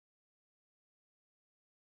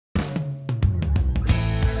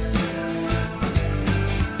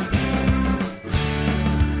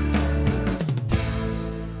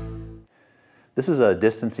This is a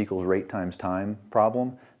distance equals rate times time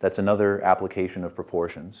problem. That's another application of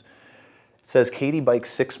proportions. It says Katie bikes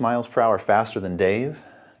 6 miles per hour faster than Dave.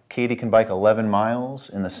 Katie can bike 11 miles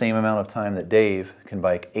in the same amount of time that Dave can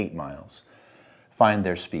bike 8 miles. Find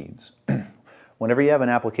their speeds. Whenever you have an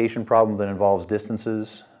application problem that involves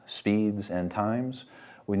distances, speeds, and times,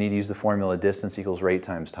 we need to use the formula distance equals rate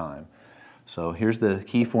times time. So here's the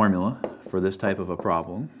key formula for this type of a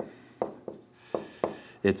problem.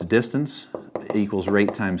 It's distance equals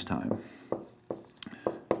rate times time.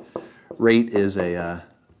 Rate is a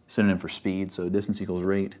synonym for speed, so distance equals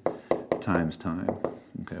rate times time.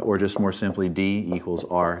 Okay, or just more simply, d equals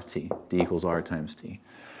rt. D equals r times t.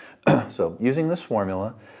 So using this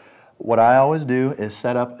formula, what I always do is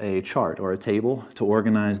set up a chart or a table to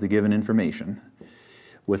organize the given information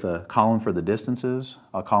with a column for the distances,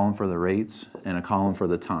 a column for the rates, and a column for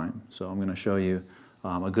the time. So I'm going to show you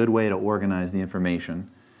a good way to organize the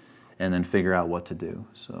information and then figure out what to do.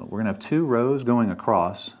 So we're going to have 2 rows going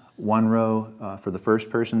across, one row for the first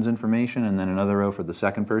person's information and then another row for the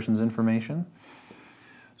second person's information.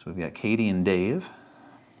 So we've got Katie and Dave.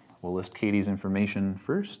 We'll list Katie's information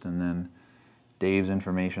first and then Dave's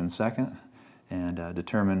information second, and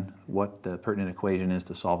determine what the pertinent equation is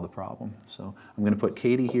to solve the problem. So I'm going to put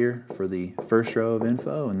Katie here for the first row of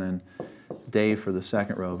info and then Dave for the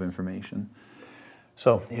second row of information.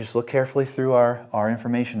 So you just look carefully through our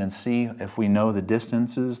information and see if we know the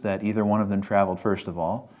distances that either one of them traveled first of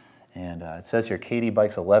all. And it says here Katie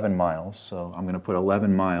bikes 11 miles, so I'm going to put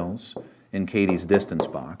 11 miles in Katie's distance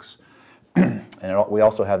box. And we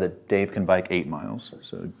also have that Dave can bike 8 miles.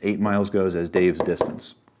 So 8 miles goes as Dave's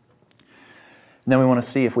distance. And then we want to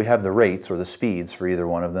see if we have the rates or the speeds for either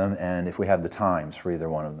one of them and if we have the times for either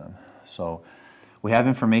one of them. So we have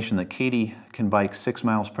information that Katie can bike 6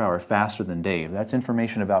 miles per hour faster than Dave. That's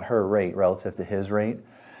information about her rate relative to his rate.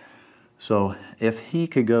 So if he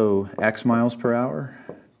could go X miles per hour,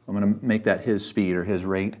 I'm going to make that his speed or his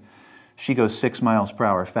rate. She goes 6 miles per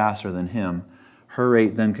hour faster than him. Her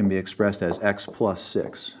rate then can be expressed as X plus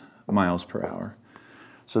 6 miles per hour.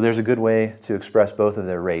 So there's a good way to express both of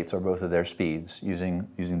their rates or both of their speeds using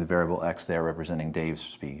the variable X there representing Dave's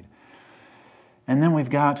speed. And then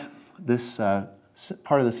we've got this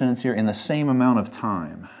part of the sentence here, in the same amount of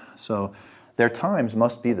time. So their times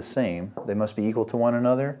must be the same. They must be equal to one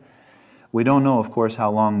another. We don't know, of course,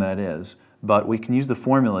 how long that is, but we can use the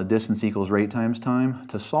formula distance equals rate times time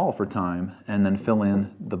to solve for time and then fill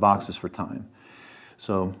in the boxes for time.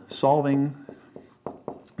 So solving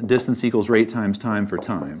distance equals rate times time for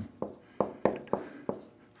time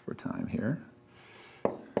here.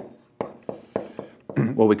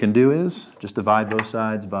 What we can do is just divide both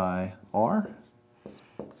sides by r.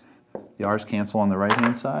 The r's cancel on the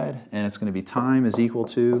right-hand side, and it's going to be time is equal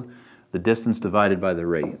to the distance divided by the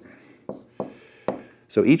rate.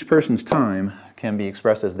 So each person's time can be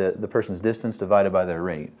expressed as the person's distance divided by their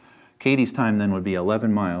rate. Katie's time then would be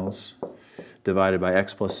 11 miles divided by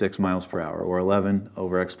x plus 6 miles per hour, or 11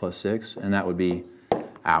 over x plus 6, and that would be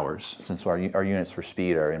hours, since our units for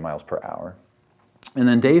speed are in miles per hour. And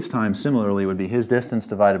then Dave's time, similarly, would be his distance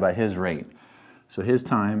divided by his rate. So his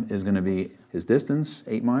time is going to be his distance,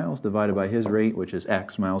 8 miles, divided by his rate, which is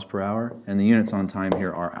x miles per hour, and the units on time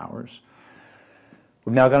here are hours.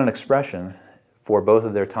 We've now got an expression for both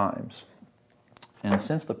of their times. And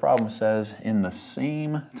since the problem says in the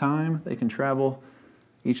same time they can travel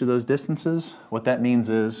each of those distances, what that means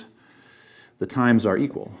is the times are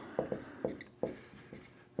equal.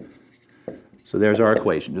 So there's our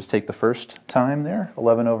equation. Just take the first time there,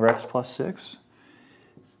 11 over x plus 6,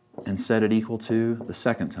 and set it equal to the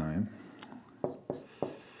second time,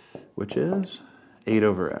 which is 8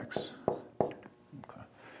 over x. Okay.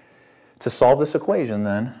 To solve this equation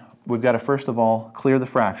then, we've got to first of all clear the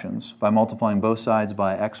fractions by multiplying both sides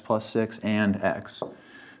by x plus 6 and x.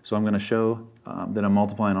 So I'm going to show that I'm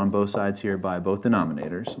multiplying on both sides here by both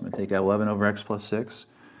denominators. I'm going to take 11 over x plus 6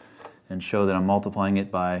 and show that I'm multiplying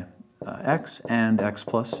it by x and x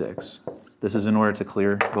plus 6. This is in order to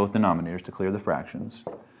clear both denominators, to clear the fractions.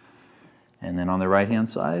 And then on the right-hand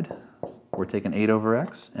side, we're taking 8 over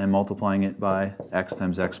x and multiplying it by x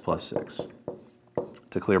times x plus 6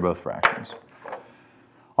 to clear both fractions.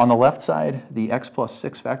 On the left side, the x plus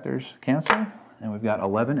 6 factors cancel, and we've got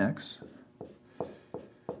 11x.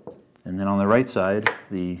 And then on the right side,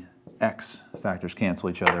 the x factors cancel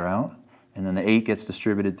each other out. And then the 8 gets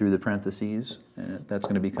distributed through the parentheses, and that's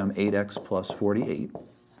going to become 8x plus 48.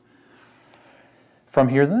 From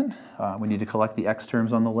here then, we need to collect the x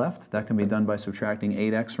terms on the left. That can be done by subtracting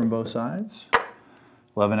 8x from both sides.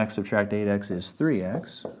 11x subtract 8x is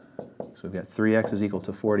 3x. So we've got 3x is equal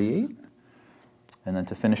to 48. And then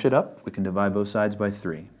to finish it up, we can divide both sides by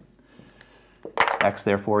 3. X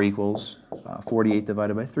therefore equals 48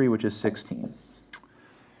 divided by 3, which is 16.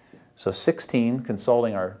 So 16,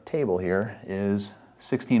 consulting our table here, is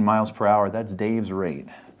 16 miles per hour. That's Dave's rate.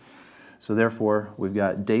 So therefore, we've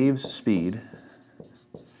got Dave's speed.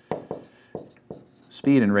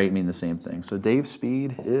 Speed and rate mean the same thing. So Dave's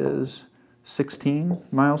speed is 16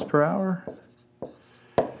 miles per hour.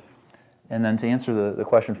 And then to answer the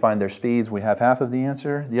question, find their speeds, we have half of the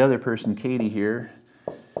answer. The other person, Katie here,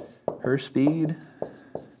 her speed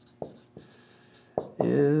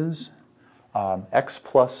is x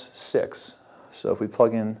plus 6. So if we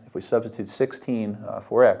plug in, if we substitute 16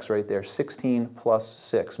 for x right there, 16 plus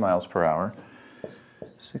 6 miles per hour.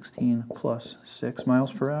 16 plus 6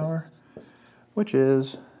 miles per hour, which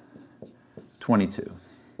is 22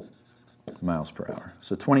 miles per hour.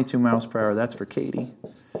 So 22 miles per hour, that's for Katie.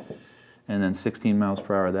 And then 16 miles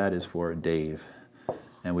per hour, that is for Dave.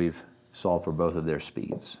 And we've solved for both of their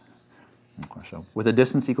speeds. Okay, so with a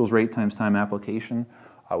distance equals rate times time application,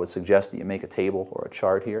 I would suggest that you make a table or a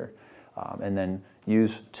chart here, and then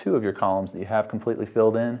use 2 of your columns that you have completely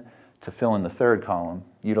filled in to fill in the 3rd column,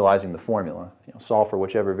 utilizing the formula. Solve for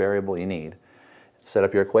whichever variable you need. Set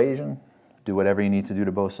up your equation, do whatever you need to do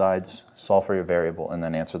to both sides, solve for your variable, and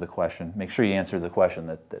then answer the question. Make sure you answer the question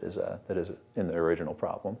that is in the original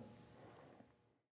problem.